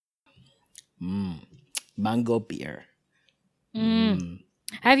Mango beer.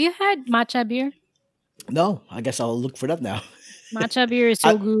 Have you had matcha beer? No, I guess I'll look for that now. Matcha beer is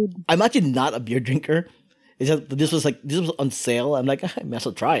so good. I'm actually not a beer drinker. It's just this was on sale. I'm like, I may as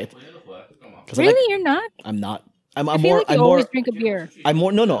well try it. Really, you're not? I'm not. I'm I feel more. like you I'm always more. drink a beer. I'm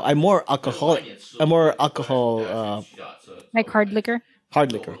more. No. I'm more alcoholic. I'm more alcohol. Like hard liquor?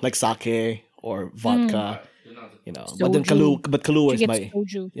 Hard liquor, like sake or vodka. You know, but then Soju. Kahlua is You my get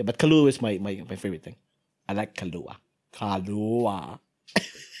soju. yeah. But Kahlua is my favorite thing. I like Kahlua. Kahlua.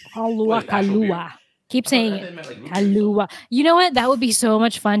 Keep saying it. Kahlua. You know what? That would be so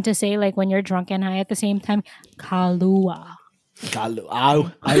much fun to say like when you're drunk and high at the same time. Kahlua. Kahlua.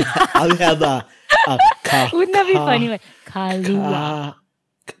 I'll have a Wouldn't that be funny? Like, Kahlua.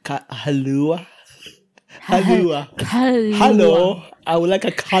 Halua. Hello. I would like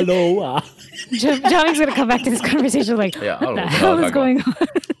a Kahlua. Jaming's gonna come back to this conversation like, what the hell is going on?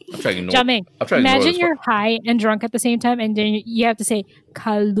 Jaming, imagine you're high and drunk at the same time, and then you have to say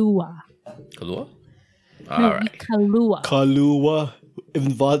Kahlua. Kahlua? Alright. Kahlua. Kahlua.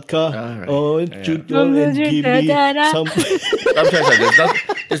 And vodka. Right. Oh, and give me some. I'm trying to say,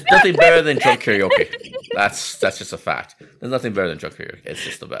 there's nothing better than drunk karaoke. That's just a fact. There's nothing better than drunk karaoke. It's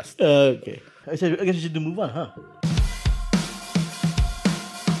just the best. Okay. I guess we should move on, huh?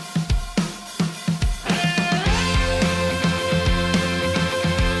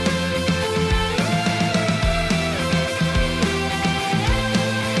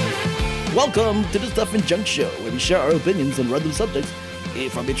 Welcome to the Stuff and Junk Show, where we share our opinions on random subjects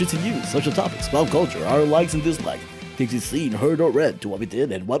from interest in news, social topics, pop culture, our likes and dislikes, things you've seen, heard, or read, to what we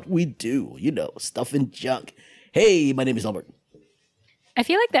did and what we do. You know, stuff and junk. Hey, my name is Albert. I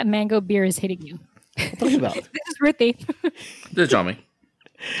feel like that mango beer is hitting you. What are you talking about? This is birthday. This is Johnny.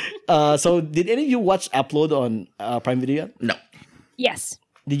 So, did any of you watch Upload on Prime Video yet? No. Yes.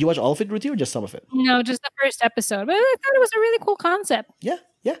 Did you watch all of it, Ruthie, or just some of it? No, just the first episode. But I thought it was a really cool concept. Yeah.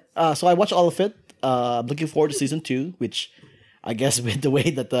 So I watched all of it. I'm looking forward to season 2, which I guess with the way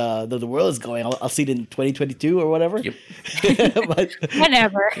that the world is going, I'll see it in 2022 or whatever. Yep. But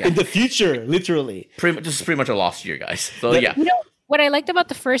Whenever. in the future, literally. This is pretty much a lost year, guys. So yeah. You know what I liked about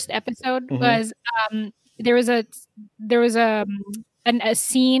the first episode was there was a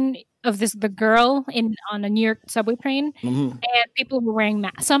scene of the girl on a New York subway train, and people were wearing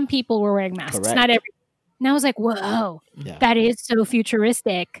masks. Some people were wearing masks, Correct. not everyone. And I was like, whoa, that is so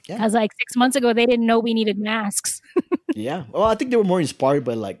futuristic. Yeah. Because like 6 months ago, they didn't know we needed masks. Yeah. Well, I think they were more inspired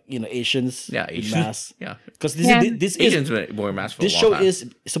by Asians. Yeah, with Asians. masks. Yeah. Because Asians wore masks for this a long show time. is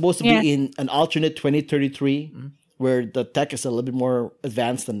supposed to be in an alternate 2033 where the tech is a little bit more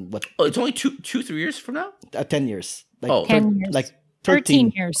advanced than what. Oh, it's only 3 years from now? 10 years. 10 years. Like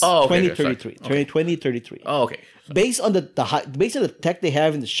 13 years. Oh, okay. 2033. Okay. 2033. Oh, okay. Based on the tech they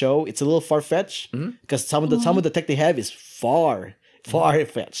have in the show, it's a little far fetched because some of the tech they have is far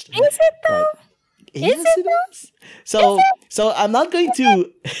fetched. Is it though? Yes, it is. So I'm not going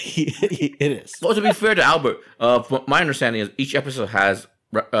to. It is. Well, to be fair to Albert, from my understanding is each episode has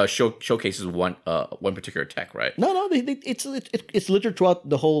showcases one particular tech, right? No, it's littered throughout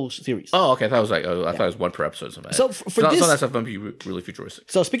the whole series. Oh, okay. I thought it was thought it was one per episode. So for this, some of that stuff might be really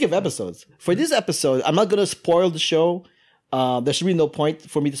futuristic. So speaking of episodes, for this episode, I'm not gonna spoil the show. There should be no point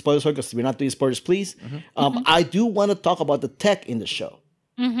for me to spoil the show because we're not doing spoilers, please. I do want to talk about the tech in the show.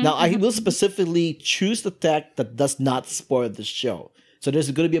 Now, I will specifically choose the tech that does not spoil the show. So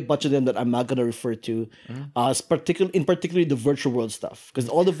there's going to be a bunch of them that I'm not going to refer to, particularly the virtual world stuff, because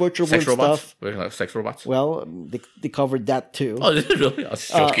all the virtual world stuff. Sex robots. Well, they covered that too. Oh, really? I was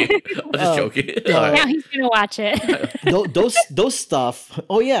joking. joking. Now he's gonna watch it. those stuff.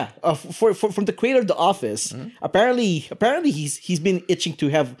 Oh yeah, from the creator of The Office. Apparently he's been itching to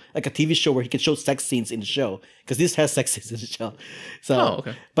have like a TV show where he can show sex scenes in the show because this has sex scenes in the show. So,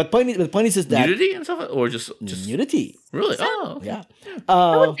 okay. But the point is that nudity and stuff, or just nudity. Really? Oh, okay. Yeah.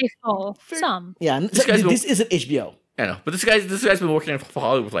 I would say full. Some. Yeah. This isn't HBO. I know, but this guy's been working for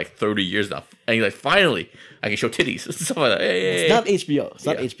Hollywood for like 30 years now, and he's like, finally, I can show titties and stuff like that. Hey. It's not HBO. It's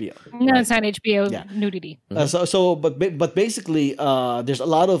not HBO. No, it's not HBO. Nudity. But basically, there's a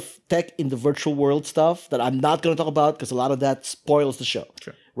lot of tech in the virtual world stuff that I'm not going to talk about because a lot of that spoils the show.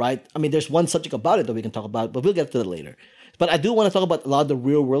 Sure. Right? I mean, there's one subject about it that we can talk about, but we'll get to that later. But I do want to talk about a lot of the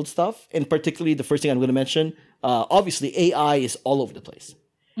real world stuff, and particularly the first thing I'm going to mention. Obviously, AI is all over the place.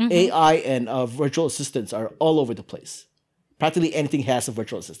 AI and virtual assistants are all over the place. Practically anything has a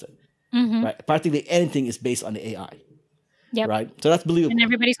virtual assistant. Right? Practically anything is based on the AI. Yep. Right? So that's believable. And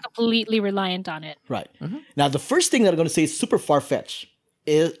everybody's completely reliant on it. Right. Now, the first thing that I'm going to say is super far-fetched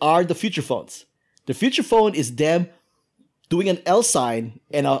are the future phones. The future phone is them doing an L sign,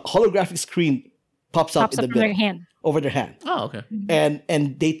 and a holographic screen pops up in the middle, over their hand. Oh, okay.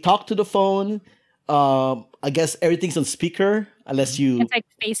 And they talk to the phone. I guess everything's on speaker unless you. It's like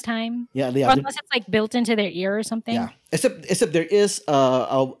FaceTime. Yeah. Or unless it's like built into their ear or something. Yeah. Except there is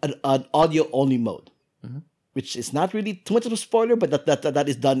an audio only mode, which is not really too much of a spoiler, but that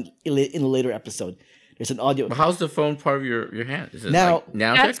is done in a later episode. There's an audio. But how's the phone part of your hand? Is it now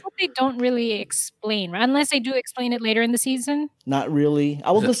that's what they don't really explain, right? Unless they do explain it later in the season. Not really.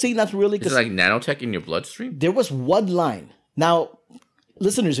 I was going to say not really. Is it like nanotech in your bloodstream? There was one line. Now,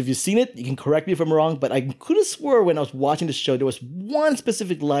 listeners, if you've seen it, you can correct me if I'm wrong, but I could have swore when I was watching the show, there was one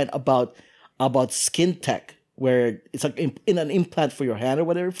specific line about skin tech, where it's like in an implant for your hand or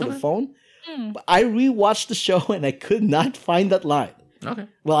whatever for the phone. But I rewatched the show and I could not find that line. Okay.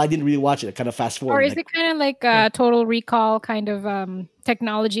 Well, I didn't really watch it. I kind of fast forward. Or is it kind of like Total Recall kind of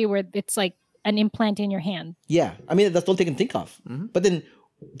technology where it's like an implant in your hand? Yeah. I mean, that's all they can think of. But then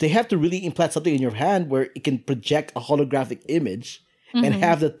they have to really implant something in your hand where it can project a holographic image and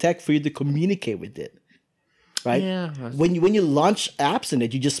have the tech for you to communicate with it. Right? Yeah. When you launch apps in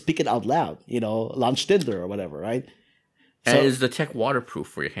it, you just speak it out loud. Launch Tinder or whatever, right? And is the tech waterproof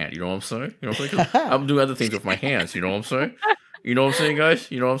for your hand? You know what I'm saying? You know what I'm saying? I'm doing other things with my hands. You know what I'm saying? You know what I'm saying, guys?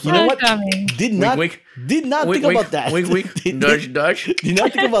 You know what I'm saying? You know what? Did not think about that. Wink, wink. Nudge, nudge. Did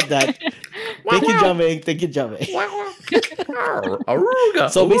not think about that. Thank you, Jaming. Thank you, Jaming.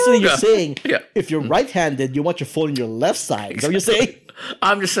 So basically, you're saying if you're right-handed, you want your phone in your left side. Is that what you're saying?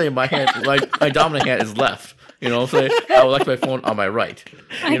 I'm just saying my hand, like my dominant hand, is left. You know what I'm saying? I would like my phone on my right.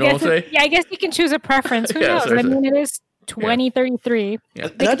 You know what I'm saying? Yeah, I guess you can choose a preference. Who knows? Seriously. I mean, it is 2033. Yeah.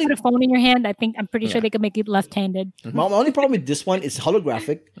 They could put a phone in your hand. I'm pretty sure they could make it left-handed. My only problem with this one is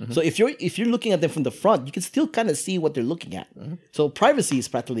holographic. So if you're looking at them from the front, you can still kind of see what they're looking at. So privacy is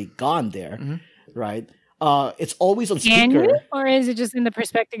practically gone there, right? It's always on speaker. Can you? Or is it just in the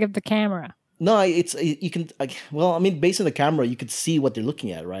perspective of the camera? No, you can. Well, I mean, based on the camera, you could see what they're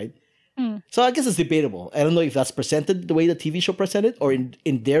looking at, right? So I guess it's debatable. I don't know if that's presented the way the TV show presented, or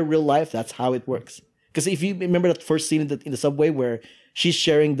in their real life, that's how it works. Because if you remember that first scene in the subway where she's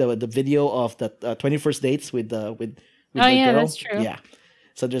sharing the video of the 21st dates with the girl. That's true. Yeah,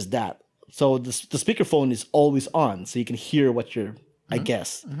 so there's that. So the speakerphone is always on, so you can hear what you're. I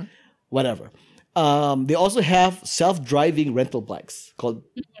guess, whatever. They also have self-driving rental bikes called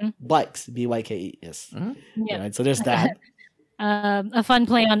bikes, BYKES. Yeah. Right? So there's that. A fun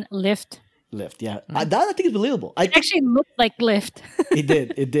play on Lyft. Lyft, yeah. That I think is believable. It actually looked like Lyft.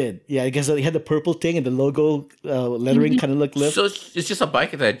 It did. Yeah, I guess it had the purple thing and the logo lettering kind of looked Lyft. So it's just a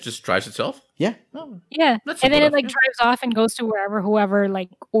bike that just drives itself? Yeah. Yeah. And then it drives off and goes to whoever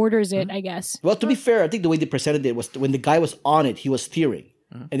orders it, I guess. Well, to be fair, I think the way they presented it was when the guy was on it, he was steering.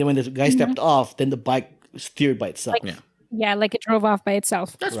 And then when the guy stepped off, then the bike steered by itself. Yeah, like it drove off by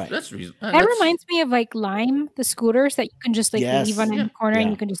itself. That's right. That's reasonable. That reminds me of like Lime, the scooters that you can just leave on the corner and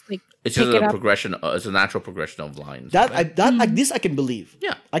you can just it's just a progression. It's a natural progression of lines. This I can believe.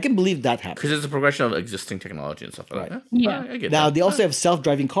 Yeah, I can believe that happens because it's a progression of existing technology and stuff like that. Yeah. I get now that. they also have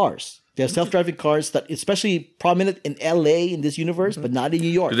self-driving cars. They have self-driving cars that especially prominent in LA in this universe, but not in New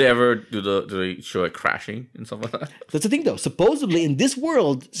York. Do they ever do they show it crashing and stuff like that? That's the thing, though. Supposedly in this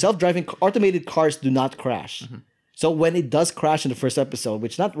world, self-driving automated cars do not crash. So when it does crash in the first episode,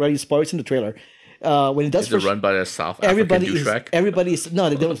 which not really spoils in the trailer, when it does run by the South African douchebag? Everybody is no,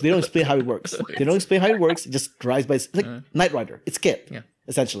 they don't explain how it works. They don't explain how it works. It just drives by. It's like Knight Rider. It's Kit,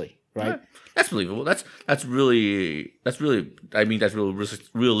 essentially, right? That's believable. That's really. I mean, that's really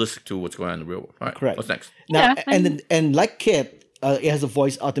realistic to what's going on in the real world. All right, correct. What's next? Now, and like Kit, it has a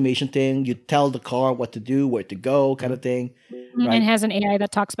voice automation thing. You tell the car what to do, where to go, kind of thing. Right? And has an AI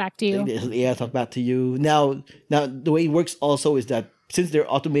that talks back to you. AI talk back to you. Now the way it works also is that since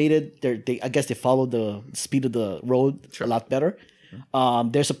they're automated, I guess they follow the speed of the road a lot better.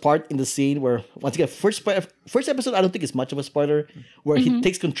 There's a part in the scene where once again, first episode, I don't think it's much of a spoiler, where he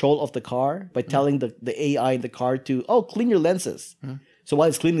takes control of the car by telling the AI in the car to clean your lenses. So while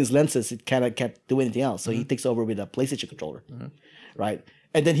it's cleaning his lenses, it kind of can't do anything else. So he takes over with a PlayStation controller, right?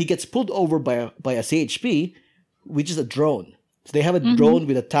 And then he gets pulled over by a CHP, which is a drone. So they have a drone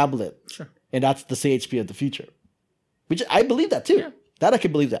with a tablet, and that's the CHP of the future. Which I believe that too. Yeah. That I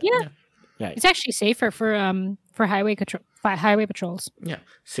can believe that. Yeah. Right. It's actually safer for highway patrols. Yeah,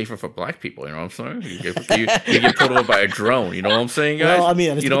 safer for black people. You know what I'm saying? You get pulled over by a drone. You know what I'm saying, guys? Well, I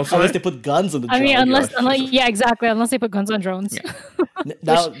mean, unless they put guns on the drone. I mean, unless exactly. Unless they put guns on drones. Yeah.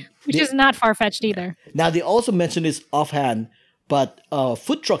 Now, which is not far fetched either. Now they also mentioned this offhand, but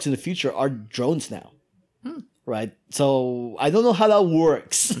food trucks in the future are drones now. right? So I don't know how that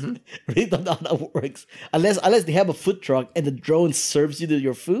works. Really don't know how that works. Unless they have a food truck and the drone serves you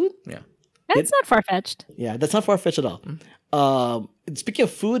your food. Yeah. That's not far-fetched. Yeah, that's not far-fetched at all. Speaking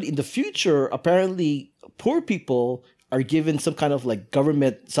of food, in the future, apparently poor people are given some kind of like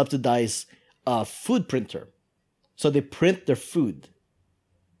government subsidized food printer. So they print their food.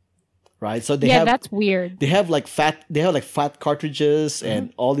 Right, so that's weird. They have like fat cartridges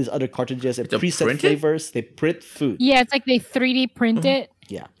and all these other cartridges and preset flavors. They print food. Yeah, it's like they 3D print it.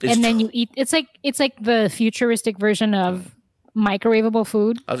 Yeah, and then you eat. It's like the futuristic version of microwavable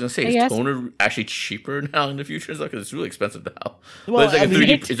food. I was gonna say, is toner actually cheaper now in the future? Because it's really expensive now. Well, but it's like a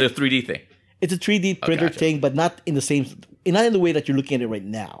 3D. It's a 3D thing. It's a 3D printer thing, but not in the way that you're looking at it right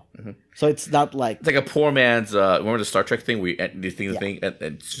now. So it's not like... It's like a poor man's... remember the Star Trek thing? Where the thing,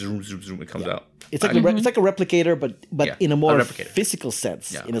 and zoom, it comes out. It's like it's like a replicator, but in a more physical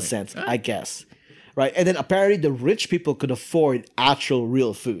sense, in a sense, I guess. Right? And then apparently the rich people could afford actual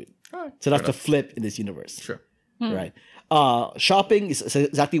real food. So that's the flip in this universe. Sure. Right? Shopping is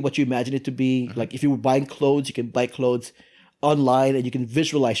exactly what you imagine it to be. Like if you were buying clothes, you can buy clothes online and you can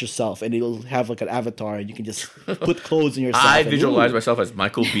visualize yourself and it'll have like an avatar and you can just put clothes in yourself. I visualize myself as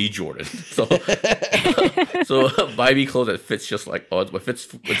Michael B. Jordan. So buy me clothes that fits just like, it's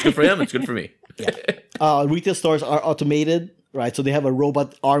good for him, it's good for me. Yeah. Retail stores are automated, right? So they have a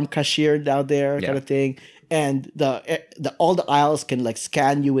robot arm cashier down there kind of thing. And all the aisles can like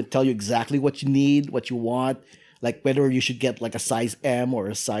scan you and tell you exactly what you need, what you want. Like whether you should get like a size M or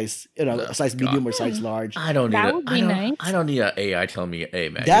a size, a size medium or size large. I don't need that. Would be nice. I don't need an AI telling me, hey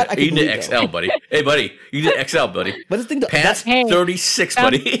man, you need XL, buddy. Hey buddy, you need XL, buddy. But the thing, pants 36,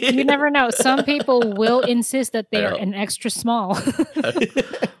 buddy. You never know. Some people will insist that they are an extra small.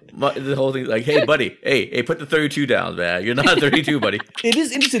 The whole thing, like, hey buddy, hey, put the 32 down, man. You're not 32, buddy. It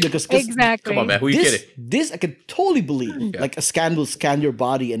is interesting because exactly. Come on, man. Who are you kidding? This I can totally believe. Like a scan will scan your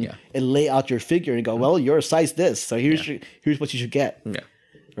body and lay out your figure and go, well, you're a size this, so here's what you should get. Yeah.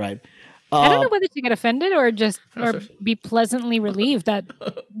 Right. I don't know whether to get offended or be pleasantly relieved that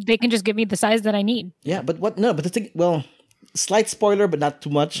they can just give me the size that I need. Yeah, but the thing, well, slight spoiler, but not too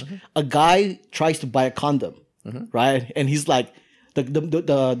much. A guy tries to buy a condom, right? And he's like,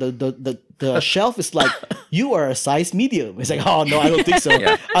 the shelf is like, you are a size medium. He's like, oh no, I don't think so.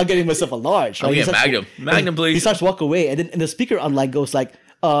 I'm getting myself a large. Right? Magnum, please. He starts to walk away, and then the speaker online goes like,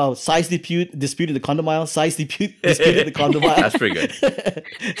 size dispute in the condom aisle. Size dispute in the condom aisle. That's pretty good.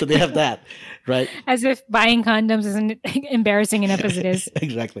 So they have that, right? As if buying condoms isn't embarrassing enough as it is.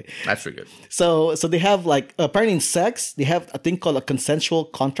 Exactly. That's pretty good. So they have like apparently in sex they have a thing called a consensual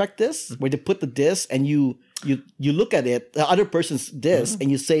contract disc where they put the disc and you look at it, the other person's disc,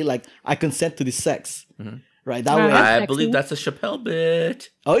 and you say like, I consent to this sex. Right. That way, I believe that's a Chappelle bit.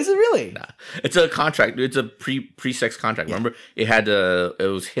 Oh, is it really? Nah. It's a contract. It's a pre-sex contract. Yeah. Remember,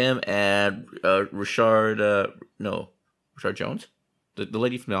 it was him and Richard Jones, the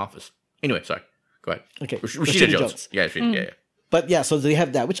lady from The Office. Anyway, sorry. Go ahead. Okay. Rashida Jones. Yeah, yeah. But yeah, so they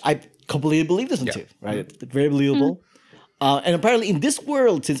have that, which I completely believe this into. Right. It's very believable. And apparently in this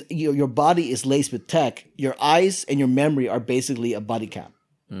world, since your body is laced with tech, your eyes and your memory are basically a body cam.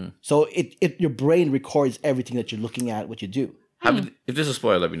 So your brain records everything that you're looking at, what you do. If this is a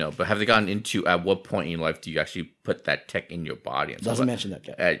spoiler, let me know. But have they gotten into at what point in your life do you actually put that tech in your body? And doesn't mention that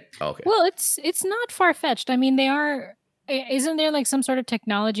yet. Okay. Well, it's not far fetched. I mean, they are. Isn't there like some sort of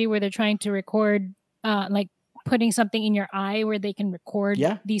technology where they're trying to record, like putting something in your eye where they can record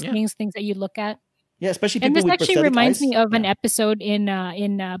these things that you look at? Yeah, especially people with prosthetic eyes. And this actually reminds me of an episode in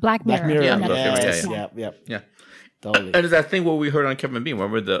Black Mirror. Yeah. Totally. And there's that thing where we heard on Kevin Bean.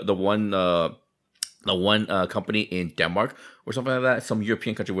 Remember the one company in Denmark or something like that, some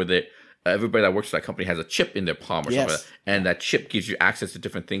European country where everybody that works for that company has a chip in their palm or something like that, and that chip gives you access to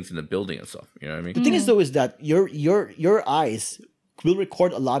different things in the building and stuff. You know what I mean? The thing is though is that your eyes will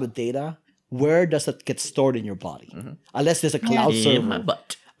record a lot of data. Where does that get stored in your body? Unless there's a cloud server. My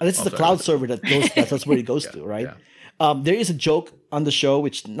butt. Unless it's the cloud server that goes. That's where it goes to, right? Yeah. There is a joke on the show,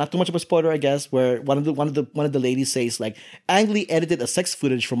 which not too much of a spoiler, I guess, where one of the ladies says like, Ang Lee edited a sex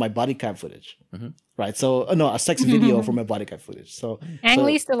footage from my body cam footage, right? So a sex video from my body cam footage. So Ang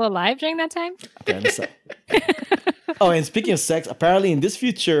Lee's still alive during that time. And speaking of sex, apparently in this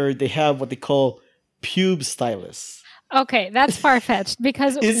future they have what they call pube stylists. Okay, that's far-fetched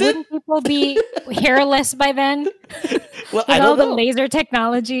because wouldn't people be hairless by then? Well, with all the laser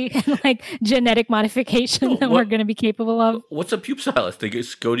technology and like genetic modification that we're going to be capable of. What's a pube stylist? They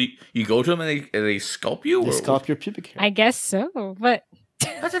just you go to them and they sculpt you? They sculpt your pubic hair. I guess so, but...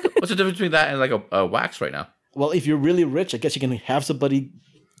 What's the difference between that and like a wax right now? Well, if you're really rich, I guess you can have somebody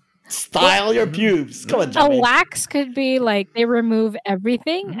Style your pubes. Come on, Jamie. A wax could be like they remove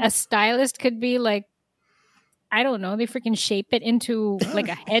everything. A stylist could be like, I don't know, they freaking shape it into like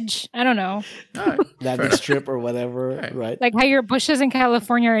a hedge. I don't know. Landing strip or whatever, right? Like how your bushes in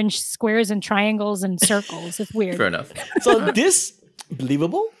California are in squares and triangles and circles. It's weird. Fair enough. So this,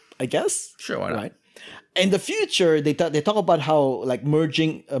 believable, I guess. Sure, why not? Right. In the future, they talk about how like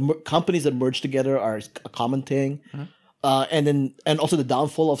merging companies that merge together are a common thing. And also the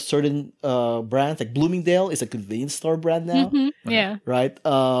downfall of certain brands, like Bloomingdale is a convenience store brand now. Yeah. Right.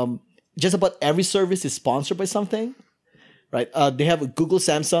 Just about every service is sponsored by something. Right. They have a Google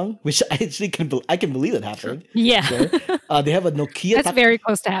Samsung, which I actually I can believe it happening. Yeah. Sure. They have a Nokia. That's very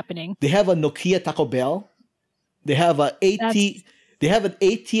close to happening. They have a Nokia Taco Bell. They have a They have an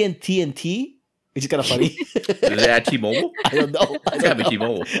AT&T. Which is kind of funny. Is it at T-Mobile? I don't know. It's gotta be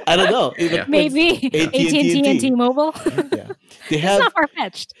T-Mobile. I don't know. Maybe AT&T and T-Mobile. Yeah. It's not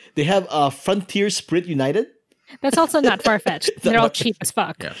far-fetched. They have Frontier Sprint United. That's also not far-fetched. They're all cheap as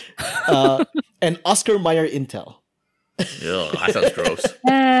fuck. Yeah. And Oscar Mayer Intel. Ugh, that sounds gross.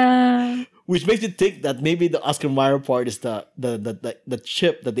 Which makes you think that maybe the Oscar Mayer part is the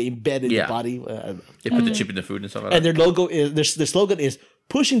chip that they embed in the body. They put the chip in the food and stuff like that. And their logo is their slogan is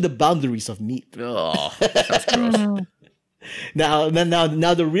pushing the boundaries of meat. Oh, that sounds gross.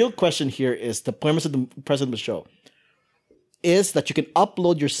 Now the real question here is the premise of the show is that you can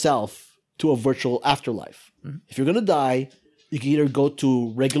upload yourself to a virtual afterlife. If you're gonna die, you can either go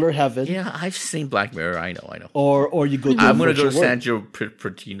to regular heaven. Yeah, I've seen Black Mirror. I know. Or you go to I'm going to go to San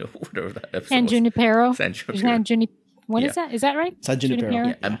Junipero, whatever that episode San Junipero. San Junipero. What is that? Is that right? San Junipero.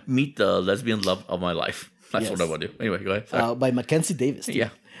 Yeah, and meet the lesbian love of my life. That's what I want to do. Anyway, go ahead. By Mackenzie Davis. Yeah.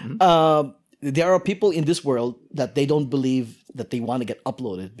 There are people in this world that they don't believe that they want to get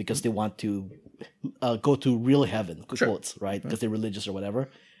uploaded because they want to go to real heaven, quotes, right? Because they're religious or whatever.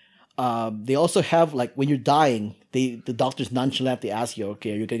 They also have, like, when you're dying, the doctors nonchalantly ask you,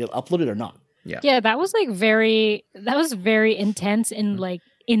 okay, are you going to get uploaded or not? Yeah, that was very intense and like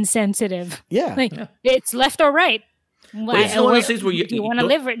insensitive. Yeah. Like it's left or right. It's not one of those things where do you want to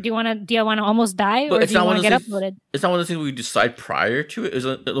live? Do you want to almost die, or do you want to get uploaded? It's not one of those things where you decide prior to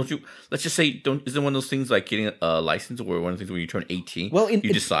it. Don't you? Let's just say, isn't one of those things like getting a license, or one of the things when you turn 18? Well, you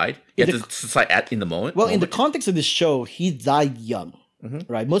decide. You have to decide in the moment. Well, in the context of this show, he died young.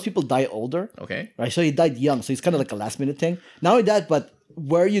 Right, most people die older. Okay, right, so he died young, so it's kind of like a last minute thing. Not only that, but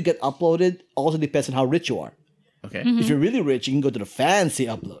where you get uploaded also depends on how rich you are. Okay, if you're really rich, you can go to the fancy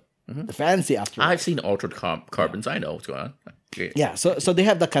upload, the fancy afterlife. I've seen altered carbons. I know what's going on. Yeah, so they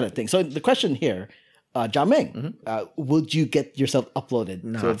have that kind of thing. So the question here, Jiaming, would you get yourself uploaded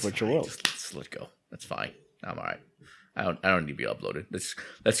to a virtual world? Just let go. That's fine. I'm all right. I don't need to be uploaded.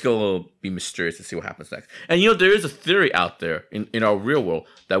 Let's go be mysterious and see what happens next. And there is a theory out there in our real world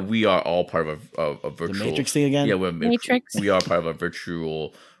that we are all part of a virtual the Matrix thing again. Yeah, Matrix. We are part of a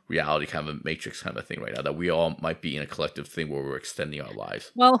virtual reality kind of a Matrix kind of thing right now. That we all might be in a collective thing where we're extending our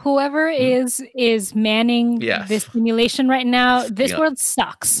lives. Well, whoever is manning this simulation right now, this world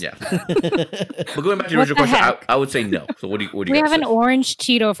sucks. Yeah. But going back to the original question, I would say no. So what do you? We have an orange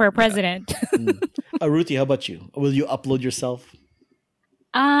Cheeto for president. Ruthie, how about you? Will you upload yourself?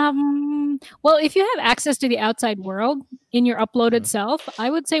 Well, if you have access to the outside world in your uploaded self, I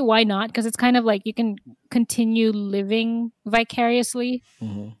would say why not? Because it's kind of like you can continue living vicariously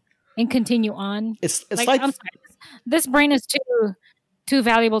and continue on. It's like I'm sorry, this brain is too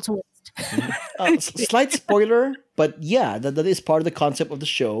valuable to waste. Slight spoiler, but yeah, that is part of the concept of the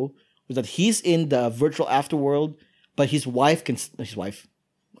show. Was that he's in the virtual afterworld, but his wife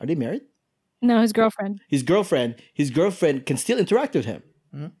are they married? No, his girlfriend. His girlfriend can still interact with him.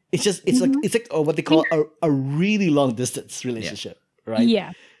 It's just it's like what they call a really long distance relationship, right?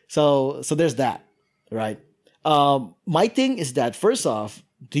 Yeah. So there's that, right? My thing is that first off,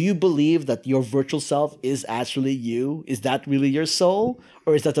 do you believe that your virtual self is actually you? Is that really your soul,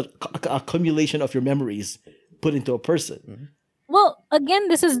 or is that an accumulation of your memories put into a person? Well, again,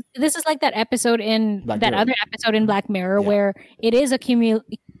 this is like that episode in other episode in Black Mirror where it is an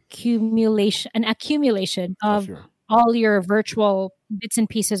accumulation of all your virtual bits and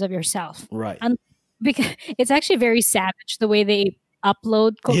pieces of yourself. Right. Because it's actually very savage the way they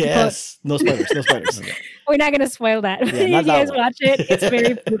upload. Yes. No spoilers. No spoilers. We're not going to spoil that. Yeah, if you guys watch it, it's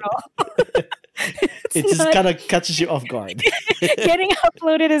very brutal. It just kind of catches you off guard. Getting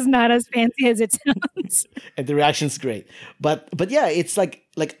uploaded is not as fancy as it sounds. And the reaction's great. But yeah, it's like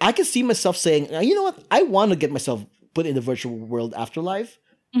I can see myself saying, you know what? I want to get myself put in the virtual world afterlife.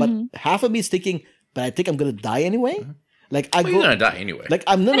 But half of me is thinking, but I think I'm gonna die anyway. Like you're gonna die anyway. Like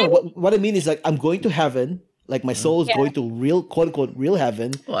what I mean is like I'm going to heaven. Like my soul is going to real, quote unquote, real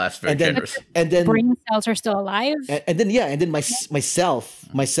heaven. Well, that's very generous. And then brain cells are still alive. And then my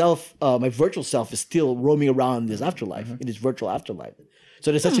virtual self is still roaming around in this afterlife, in this virtual afterlife.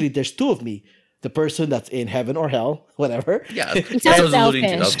 So essentially, there's two of me. The person that's in heaven or hell, whatever. Yeah, it sounds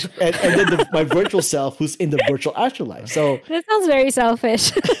selfish. And then my virtual self who's in the virtual afterlife. So that sounds very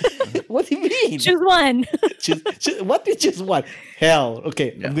selfish. What do you mean? Choose one. What do you choose one? Hell.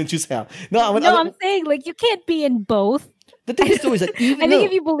 Okay, I'm going to choose hell. I'm saying like you can't be in both. The thing is, though, is that I think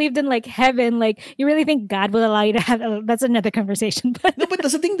if you believed in like heaven, like you really think God will allow you to have that's another conversation. But no, but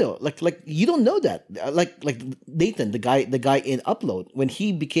that's the thing though. Like you don't know that. Like Nathan, the guy in Upload, when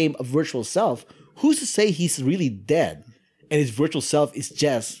he became a virtual self, who's to say he's really dead and his virtual self is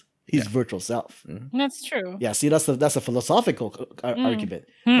just his virtual self? Mm-hmm. That's true. Yeah, see, that's a philosophical argument.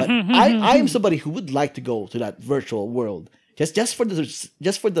 But I am somebody who would like to go to that virtual world just for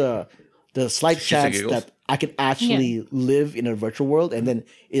the slight chance that I can actually live in a virtual world, and then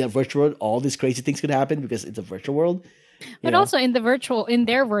in a virtual world, all these crazy things could happen because it's a virtual world. But also in their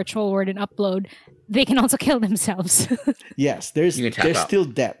virtual world and Upload, they can also kill themselves. Yes, there's still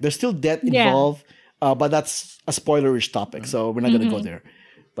death. There's still death involved, but that's a spoilerish topic, so we're not going to go there.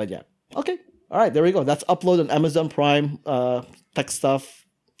 But yeah, okay, all right, there we go. That's Upload on Amazon Prime. Tech stuff,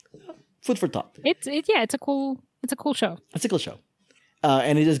 food for thought. It's a cool show. It's a cool show.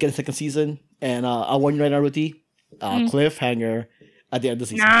 And it is getting second season. And I'll warn you right now, Ruthie, cliffhanger at the end of the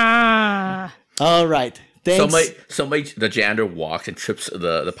season. All right. Thanks. Somebody, the janitor walks and trips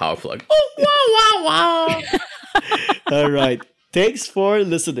the power plug. Oh, wow. All right. Thanks for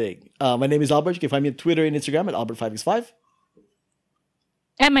listening. My name is Albert. You can find me on Twitter and Instagram at Albert565.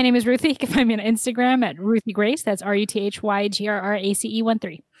 And my name is Ruthie. You can find me on Instagram at Ruthie Grace. That's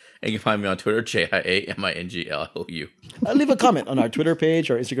RUTHYGRRACE13. And you can find me on Twitter, JIAMINGLOU. Leave a comment on our Twitter page,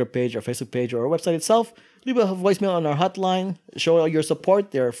 our Instagram page, our Facebook page, or our website itself. Leave a voicemail on our hotline. Show all your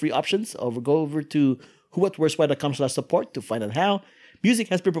support. There are free options. Go over to whowhatwhereswhy.com/support to find out how. Music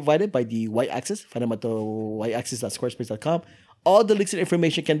has been provided by the Y-Axis. Find them at the yaxis.squarespace.com. All the links and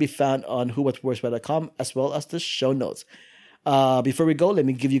information can be found on whowhatwhereswhy.com as well as the show notes. Before we go, let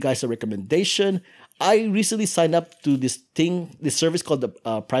me give you guys a recommendation. I recently signed up to this service called the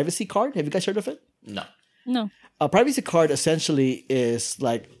Privacy Card. Have you guys heard of it? No. A Privacy Card essentially is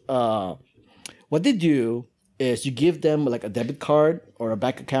like what they do is you give them like a debit card or a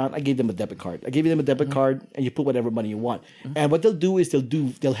bank account. I gave them a debit card. I gave them a debit card, and you put whatever money you want. And what they'll do is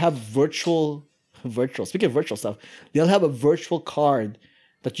they'll have virtual. Speaking of virtual stuff, they'll have a virtual card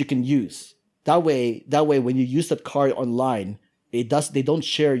that you can use. That way, when you use that card online, they don't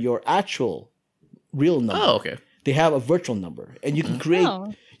share your actual real number. Oh, okay. They have a virtual number, and you can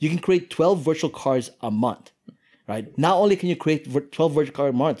create 12 virtual cards a month, right? Not only can you create 12 virtual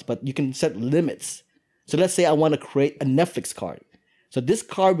cards a month, but you can set limits. So let's say I want to create a Netflix card. So this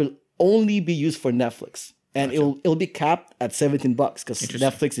card will only be used for Netflix, and it'll be capped at $17 because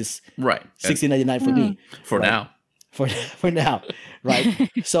Netflix is $16.99 for me now. For now, right?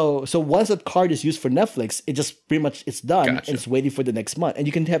 So once that card is used for Netflix, it just pretty much it's done and it's waiting for the next month. And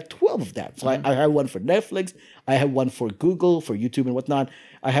you can have 12 of that. So I have one for Netflix, I have one for Google, for YouTube and whatnot.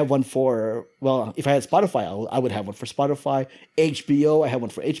 I have one for, well, if I had Spotify, I would have one for Spotify. HBO, I have one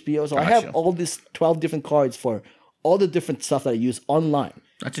for HBO. So I have all these 12 different cards for all the different stuff that I use online.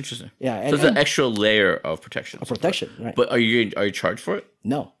 That's interesting. Yeah, so it's an extra layer of protection. Right? But are you charged for it?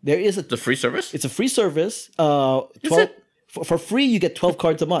 No, there is the free service. It's a free service. 12 for free. You get 12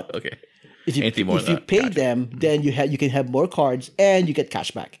 cards a month. Okay. If you pay them, then you can have more cards and you get cash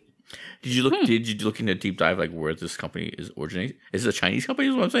back. Did you look? Did you look into a deep dive like where this company is originating? Is it a Chinese company?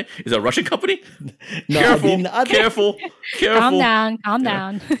 Is what I'm saying? Is it a Russian company? No, careful. Calm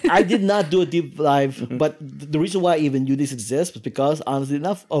down. I did not do a deep dive, but the reason why even this exists was because, honestly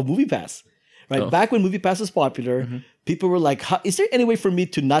enough, of MoviePass. Right, back when MoviePass was popular, people were like, "Is there any way for me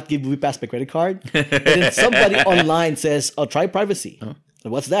to not give MoviePass my credit card?" And then somebody online says, "Oh, try privacy." So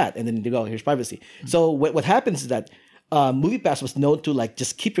what's that? And then they go, "Here's privacy." So what happens is that MoviePass was known to like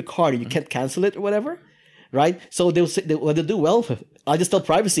just keep your card and you can't cancel it or whatever, right? So they'll say, what they'll do, well, I'll just tell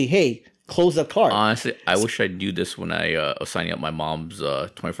privacy, hey, close that card. Honestly, I wish I knew this when I was signing up my mom's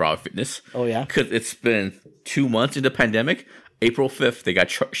 24-hour fitness. Oh yeah, because it's been 2 months in the pandemic. April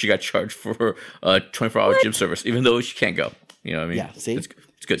 5th, she got charged for 24-hour gym service, even though she can't go. You know what I mean? Yeah, see, it's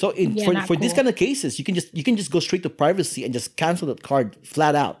good. So for these kind of cases, you can just go straight to privacy and just cancel that card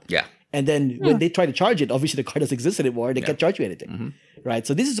flat out. Yeah. And then when they try to charge it, obviously the card doesn't exist anymore. They can't charge you anything, right?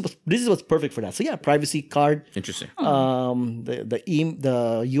 So this is what's perfect for that. So yeah, privacy card. Interesting. The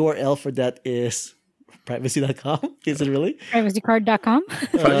URL for that is Privacy.com? Is it really? Privacycard.com?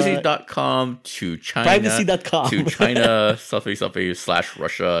 Privacy.com to China. Privacy.com. To China, something /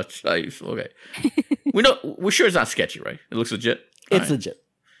 Russia. Okay. We're sure it's not sketchy, right? It looks legit. It's legit.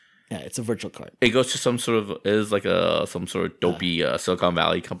 Yeah, it's a virtual card. It goes to some sort of, some sort of dopey Silicon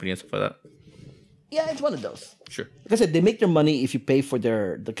Valley company and stuff like that. Yeah, it's one of those. Sure. Like I said, they make their money if you pay for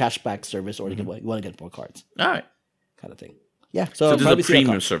the cashback service or you want to get more cards. All right. Kind of thing. Yeah. So there's a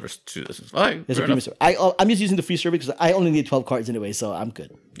premium service to this. All right. There's a premium service. I'm just using the free service because I only need 12 cards anyway, so I'm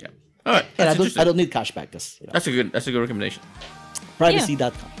good. Yeah. All right. And I don't need cashback. That's a good recommendation.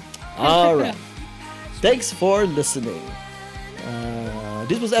 Privacy.com. All right. Thanks for listening.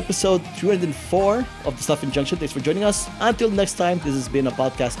 This was episode 304 of the Stuff in Junction. Thanks for joining us. Until next time, this has been a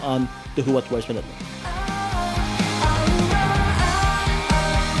podcast on the Who What Where's Network.